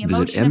help,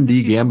 visit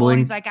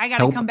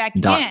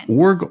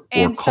mdgamblinghelp.org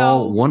or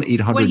call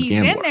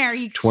 1-800-GAMBLER.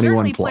 He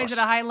 21 plus. Plays at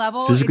a high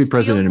level. Physically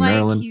present in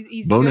Maryland.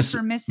 Bonus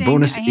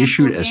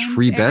issued as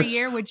free bets.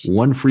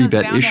 One free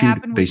bet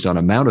issued based on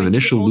amount of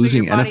initial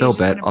losing NFL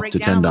bet up to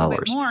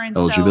 $10.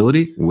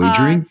 Eligibility,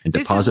 wagering, and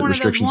deposit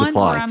restrictions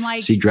apply.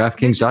 See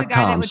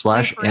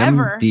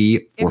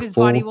DraftKings.com/MD for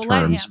full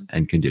terms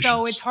and conditions.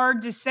 So it's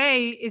hard to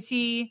say, is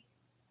he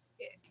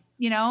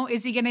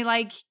going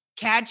to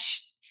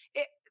catch,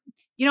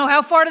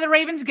 how far do the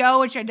Ravens go,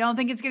 which I don't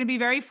think it's going to be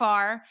very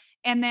far.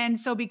 And then,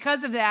 so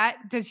because of that,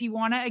 does he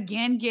want to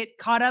again get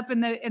caught up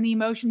in the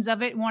emotions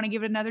of it and want to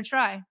give it another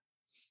try?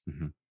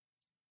 Mm-hmm.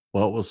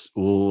 Well,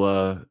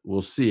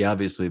 we'll see,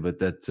 obviously,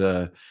 but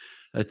it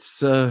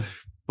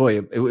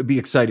would be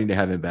exciting to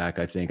have him back.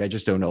 I think. I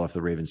just don't know if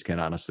the Ravens can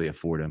honestly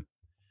afford him.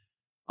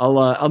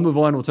 I'll move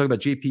on. We'll talk about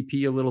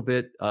JPP a little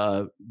bit.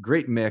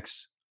 Great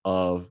mix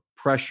of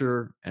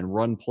pressure and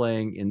run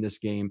playing in this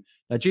game.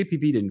 Now,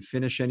 JPP didn't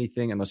finish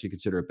anything unless you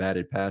consider a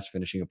batted pass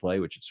finishing a play,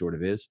 which it sort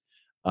of is.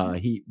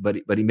 He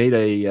made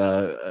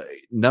a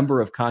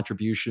number of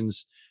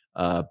contributions,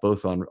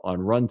 both on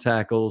run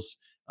tackles.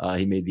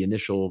 He made the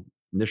initial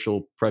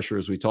pressure,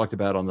 as we talked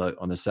about,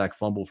 on the sack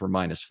fumble for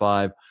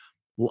 -5.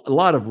 A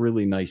lot of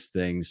really nice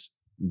things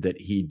that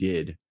he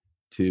did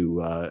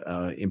to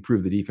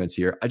improve the defense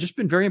here. I've just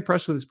been very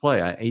impressed with his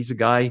play. He's a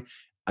guy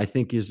I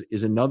think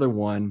is another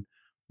one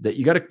that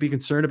you got to be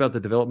concerned about the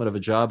development of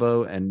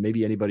Ajabo, and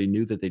maybe anybody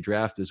new that they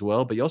draft as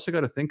well. But you also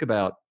got to think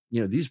about,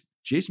 these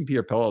Jason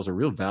Pierre-Paul is a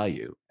real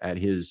value at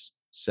his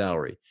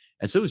salary.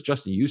 And so is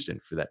Justin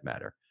Houston, for that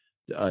matter.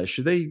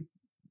 Should they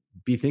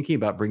be thinking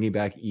about bringing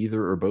back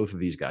either or both of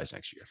these guys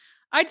next year?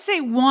 I'd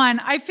say one.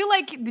 I feel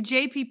like the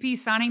JPP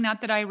signing, not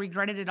that I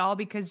regret it at all,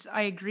 because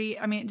I agree.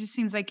 I mean, it just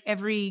seems like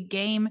every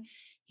game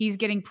he's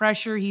getting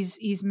pressure.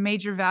 He's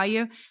major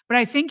value. But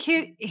I think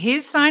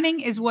his signing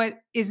is what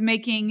is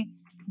making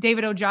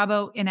David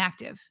Ojabo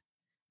inactive,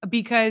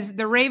 because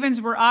the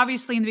Ravens were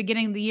obviously in the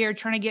beginning of the year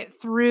trying to get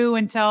through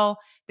until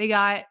they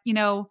got,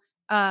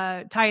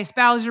 Tyus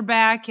Bowser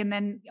back and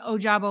then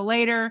Ojabo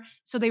later.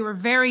 So they were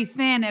very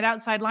thin at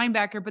outside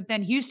linebacker, but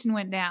then Houston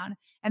went down.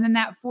 And then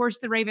that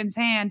forced the Ravens'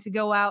 hand to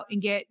go out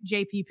and get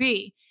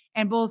JPP.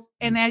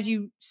 And as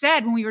you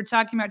said, when we were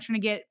talking about trying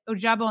to get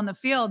Ojabo on the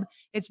field,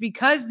 it's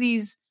because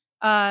these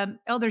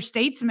elder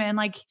statesmen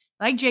like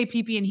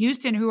JPP in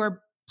Houston, who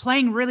are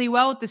playing really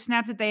well with the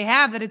snaps that they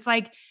have, that it's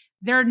like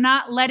they're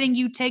not letting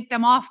you take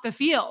them off the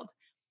field.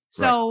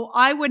 So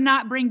right. I would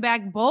not bring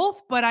back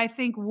both, but I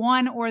think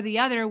one or the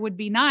other would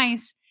be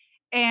nice.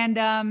 And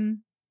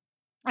then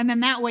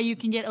that way you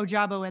can get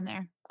Ojabo in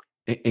there.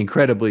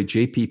 Incredibly,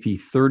 JPP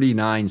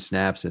 39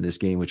 snaps in this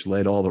game, which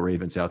led all the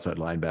Ravens outside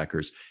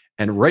linebackers.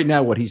 And right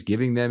now what he's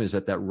giving them is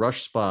at that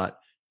rush spot,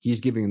 he's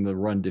giving them the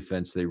run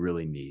defense they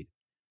really need.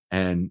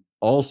 And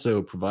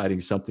also providing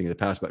something in the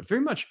pass, but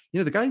very much,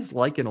 the guy's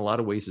like in a lot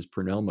of ways is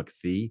Pernell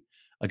McPhee,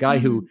 a guy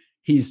who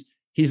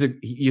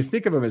you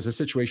think of him as a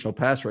situational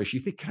pass rusher.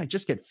 You think, can I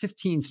just get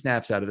 15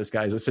 snaps out of this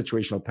guy as a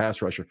situational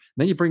pass rusher? And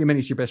then you bring him in,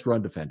 he's your best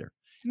run defender.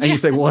 And you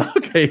say, well,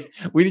 okay,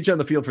 we need you on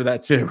the field for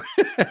that too.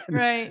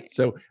 Right.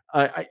 So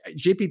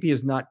JPP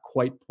has not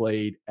quite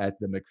played at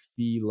the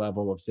McPhee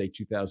level of, say,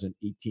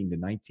 2018 to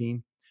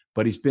 19,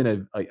 but he's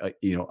been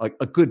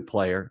a good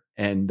player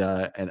and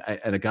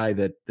a guy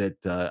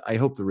that I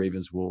hope the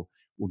Ravens will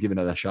give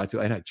another shot to.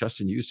 And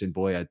Justin Houston,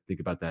 boy, I think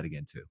about that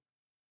again too.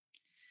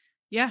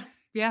 Yeah.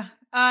 Yeah.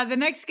 The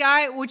next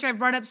guy, which I've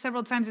brought up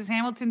several times, is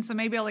Hamilton. So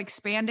maybe I'll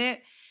expand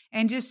it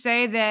and just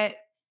say that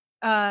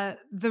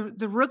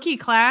the rookie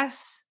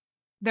class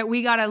that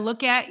we got to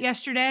look at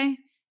yesterday,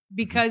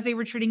 because they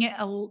were treating it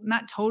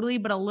not totally,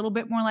 but a little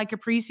bit more like a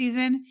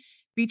preseason,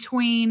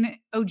 between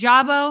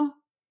Ojabo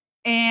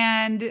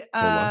and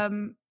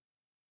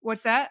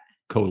what's that?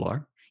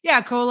 Kolar.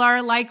 Yeah,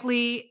 Kolar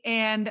likely,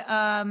 and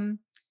Hamilton,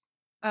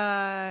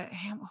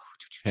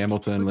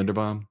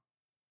 Linderbaum.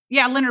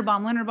 Yeah,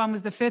 Linderbaum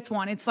was the fifth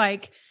one. It's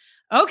like,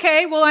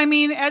 okay, well, I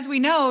mean, as we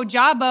know,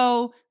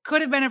 Ojabo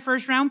could have been a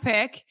first-round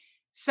pick.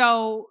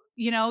 So,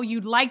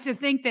 you'd like to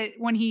think that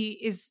when he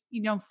is,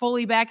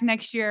 fully back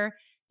next year,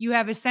 you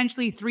have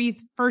essentially 3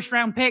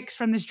 first-round picks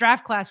from this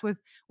draft class with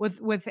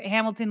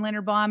Hamilton,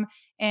 Linderbaum,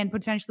 and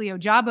potentially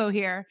Ojabo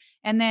here.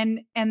 And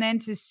then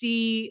to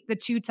see the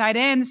 2 tight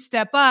ends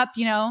step up,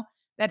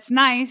 that's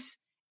nice.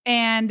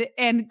 And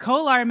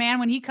Kolar, man,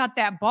 when he caught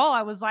that ball,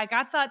 I was like,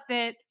 I thought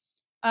that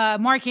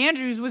Mark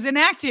Andrews was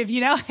inactive.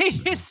 They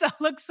just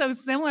look so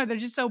similar. They're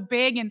just so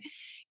big and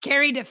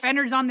carry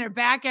defenders on their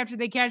back after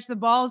they catch the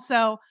ball.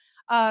 So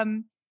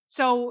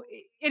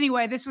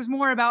anyway, this was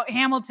more about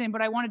Hamilton,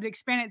 but I wanted to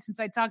expand it since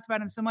I talked about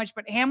him so much.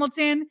 But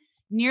Hamilton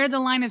near the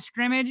line of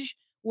scrimmage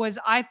was,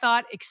 I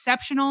thought,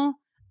 exceptional.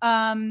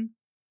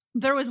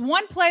 There was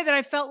one play that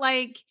I felt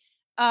like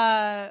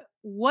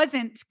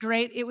wasn't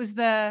great. It was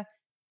the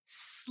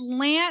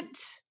slant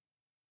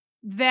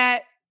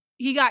that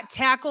he got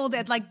tackled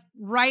at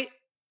right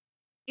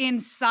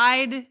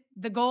inside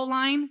the goal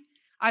line.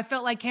 I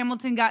felt like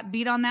Hamilton got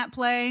beat on that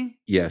play.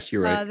 Yes,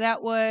 you're right.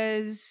 That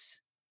was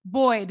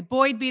Boyd.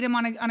 Boyd beat him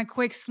on a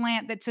quick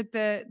slant that took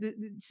the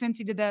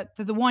Cincy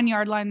to the 1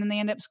 yard line. Then they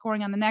end up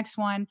scoring on the next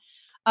one.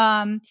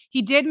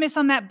 He did miss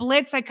on that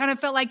blitz. I kind of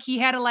felt like he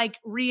had to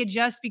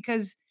readjust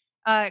because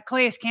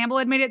Calais Campbell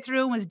had made it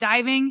through and was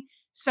diving.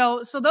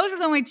 So those were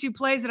the only 2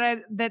 plays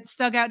that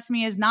stuck out to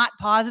me as not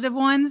positive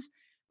ones.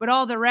 But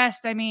all the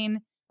rest, I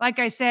mean, like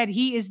I said,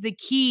 he is the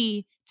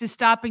key to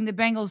stopping the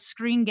Bengals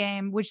screen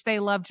game, which they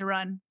love to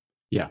run.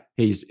 Yeah,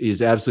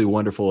 he's absolutely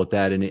wonderful at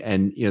that.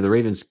 And the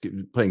Ravens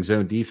playing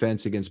zone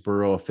defense against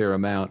Burrow a fair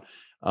amount,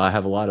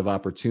 have a lot of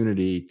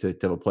opportunity to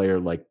have a player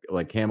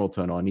like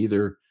Hamilton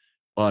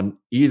on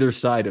either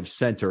side of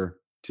center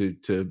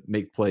to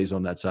make plays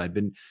on that side.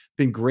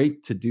 Been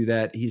great to do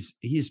that.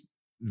 He's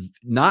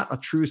not a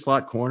true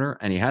slot corner,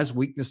 and he has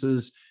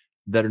weaknesses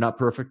that are not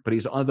perfect, but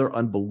he's other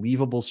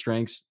unbelievable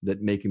strengths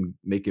that make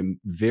him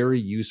very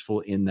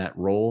useful in that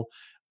role.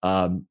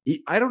 I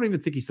don't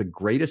even think he's the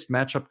greatest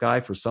matchup guy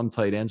for some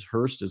tight ends.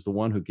 Hurst is the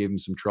one who gave him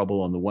some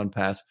trouble on the one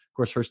pass. Of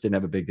course, Hurst didn't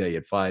have a big day. He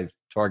had 5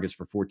 targets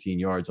for 14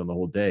 yards on the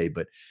whole day,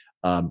 but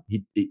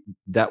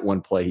that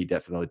one play, he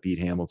definitely beat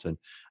Hamilton.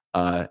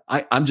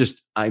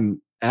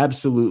 I'm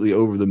absolutely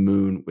over the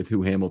moon with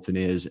who Hamilton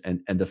is.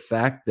 And the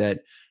fact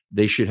that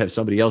they should have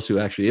somebody else who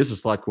actually is a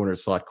slot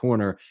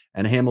corner,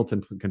 and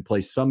Hamilton can play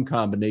some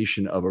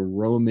combination of a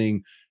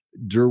roaming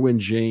Derwin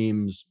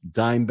James,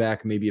 dime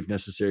back, maybe if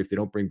necessary, if they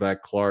don't bring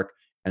back Clark,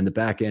 and the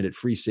back end at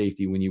free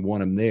safety when you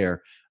want him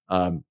there.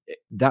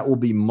 That will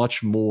be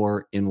much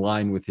more in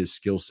line with his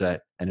skill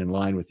set and in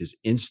line with his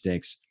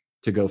instincts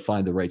to go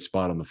find the right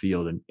spot on the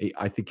field. And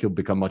I think he'll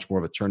become much more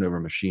of a turnover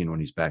machine when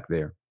he's back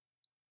there.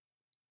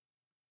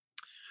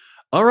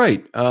 All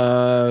right.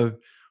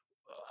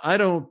 I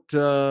don't.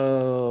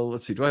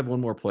 Let's see. Do I have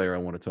one more player I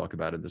want to talk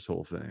about in this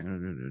whole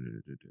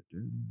thing?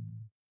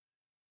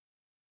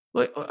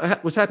 I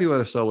was happy with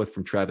what I saw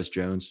from Travis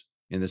Jones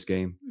in this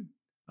game.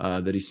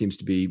 That he seems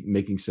to be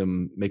making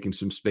some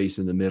space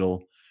in the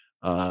middle.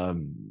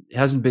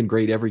 Hasn't been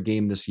great every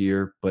game this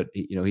year, but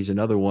he's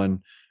another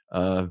one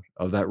of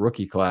that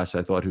rookie class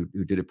I thought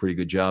who did a pretty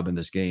good job in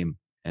this game.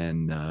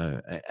 And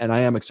I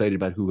am excited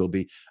about who he'll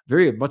be.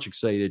 Very much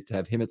excited to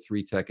have him at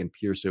 3-tech and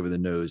Pierce over the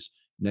nose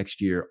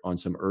next year on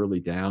some early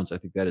downs. I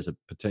think that is a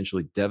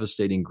potentially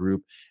devastating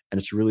group, and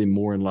it's really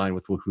more in line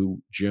with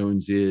who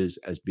Jones is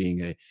as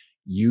being a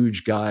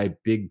huge guy,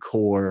 big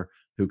core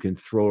who can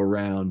throw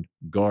around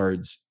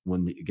guards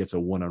when it gets a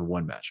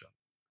one-on-one matchup.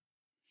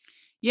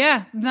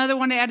 Yeah, another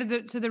one to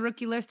add to the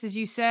rookie list, as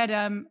you said.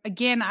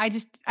 Again, I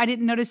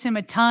didn't notice him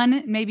a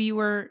ton. Maybe you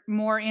were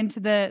more into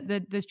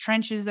the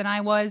trenches than I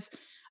was.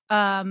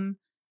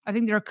 I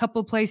think there are a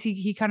couple of places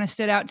he kind of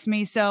stood out to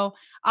me. So,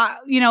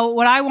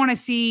 what I want to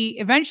see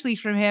eventually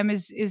from him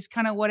is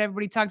kind of what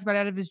everybody talked about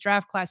out of his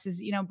draft class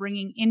is,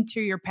 bringing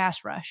interior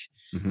pass rush.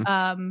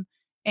 Mm-hmm.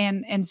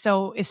 And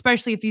so,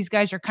 especially if these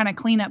guys are kind of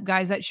cleanup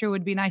guys, that sure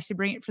would be nice to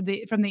bring it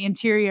from the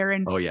interior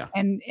and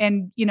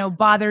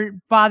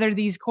bother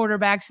these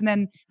quarterbacks and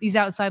then these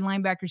outside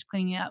linebackers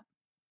cleaning up.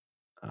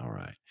 All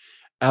right.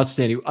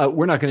 Outstanding.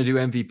 We're not going to do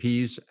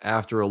MVPs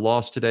after a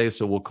loss today,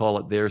 so we'll call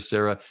it there.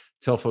 Sarah,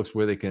 tell folks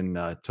where they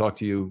can talk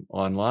to you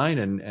online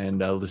and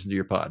listen to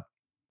your pod.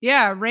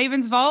 Yeah,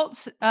 Ravens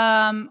Vault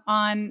on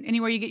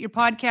anywhere you get your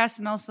podcast,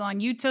 and also on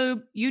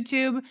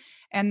YouTube,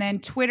 and then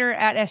Twitter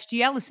at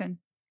SG Ellison.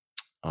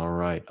 All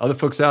right. Other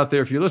folks out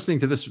there, if you're listening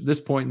to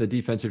this point in the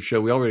defensive show,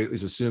 we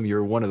always assume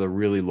you're one of the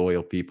really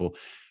loyal people.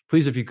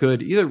 Please, if you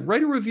could, either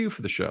write a review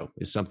for the show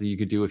is something you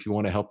could do if you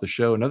want to help the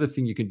show. Another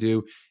thing you can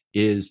do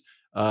is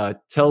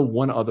tell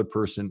one other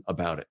person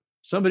about it.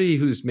 Somebody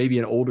who's maybe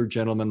an older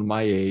gentleman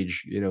my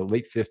age,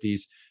 late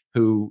 50s,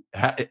 who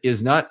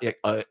is not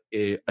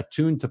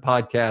attuned to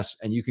podcasts,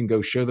 and you can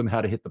go show them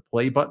how to hit the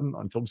play button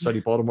on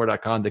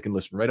filmstudybaltimore.com. They can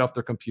listen right off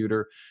their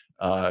computer.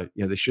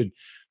 They should.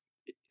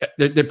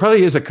 There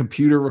probably is a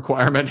computer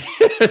requirement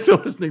to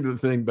listening to the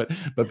thing, but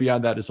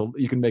beyond that,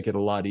 you can make it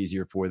a lot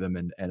easier for them,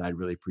 and I'd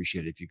really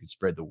appreciate it if you could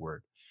spread the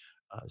word.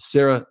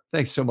 Sarah,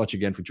 thanks so much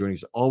again for joining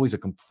us. Always a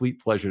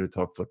complete pleasure to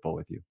talk football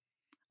with you.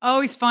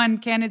 Always fun,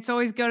 Ken. It's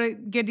always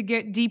good to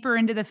get deeper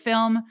into the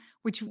film,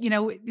 which,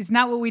 is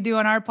not what we do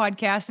on our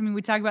podcast. I mean,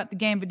 we talk about the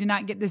game, but do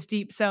not get this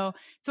deep. So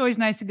it's always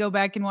nice to go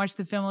back and watch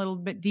the film a little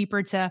bit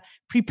deeper to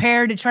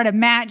prepare to try to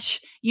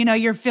match,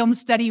 your film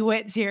study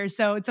wits here.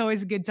 So it's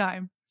always a good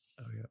time.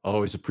 Oh, yeah.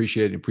 Always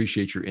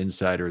appreciate your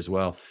insider as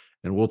well.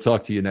 And we'll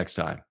talk to you next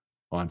time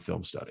on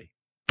Film Study.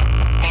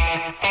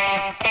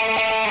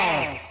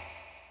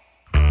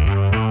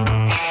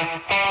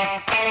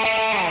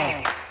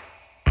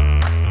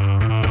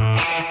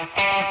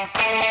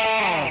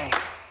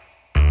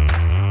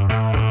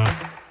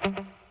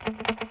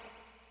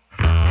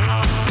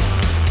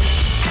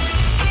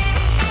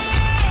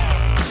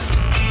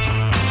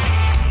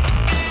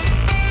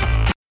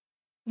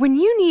 When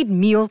you need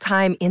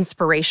mealtime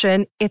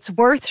inspiration, it's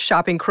worth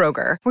shopping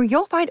Kroger, where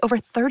you'll find over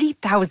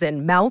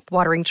 30,000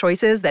 mouth-watering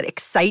choices that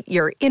excite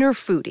your inner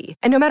foodie.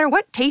 And no matter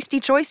what tasty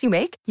choice you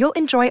make, you'll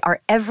enjoy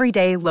our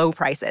everyday low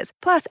prices,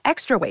 plus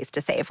extra ways to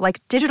save,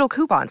 like digital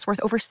coupons worth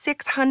over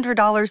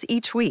 $600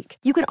 each week.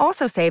 You can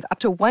also save up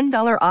to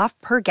 $1 off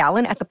per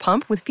gallon at the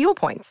pump with fuel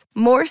points.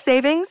 More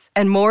savings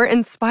and more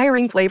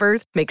inspiring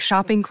flavors make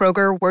shopping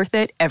Kroger worth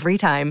it every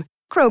time.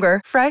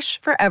 Kroger,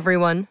 fresh for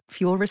everyone.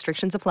 Fuel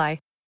restrictions apply.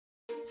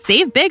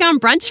 Save big on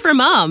brunch for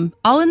mom,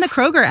 all in the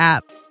Kroger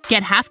app.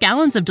 Get half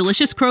gallons of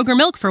delicious Kroger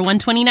milk for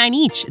 $1.29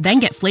 each.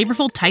 Then get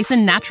flavorful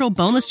Tyson natural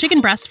boneless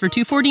chicken breasts for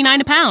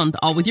 $2.49 a pound,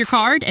 all with your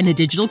card and a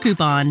digital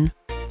coupon.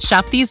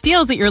 Shop these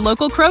deals at your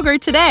local Kroger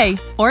today,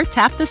 or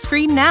tap the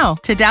screen now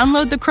to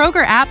download the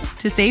Kroger app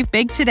to save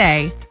big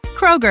today.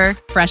 Kroger,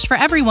 fresh for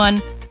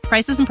everyone.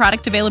 Prices and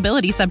product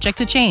availability subject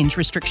to change.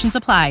 Restrictions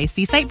apply.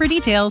 See site for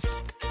details.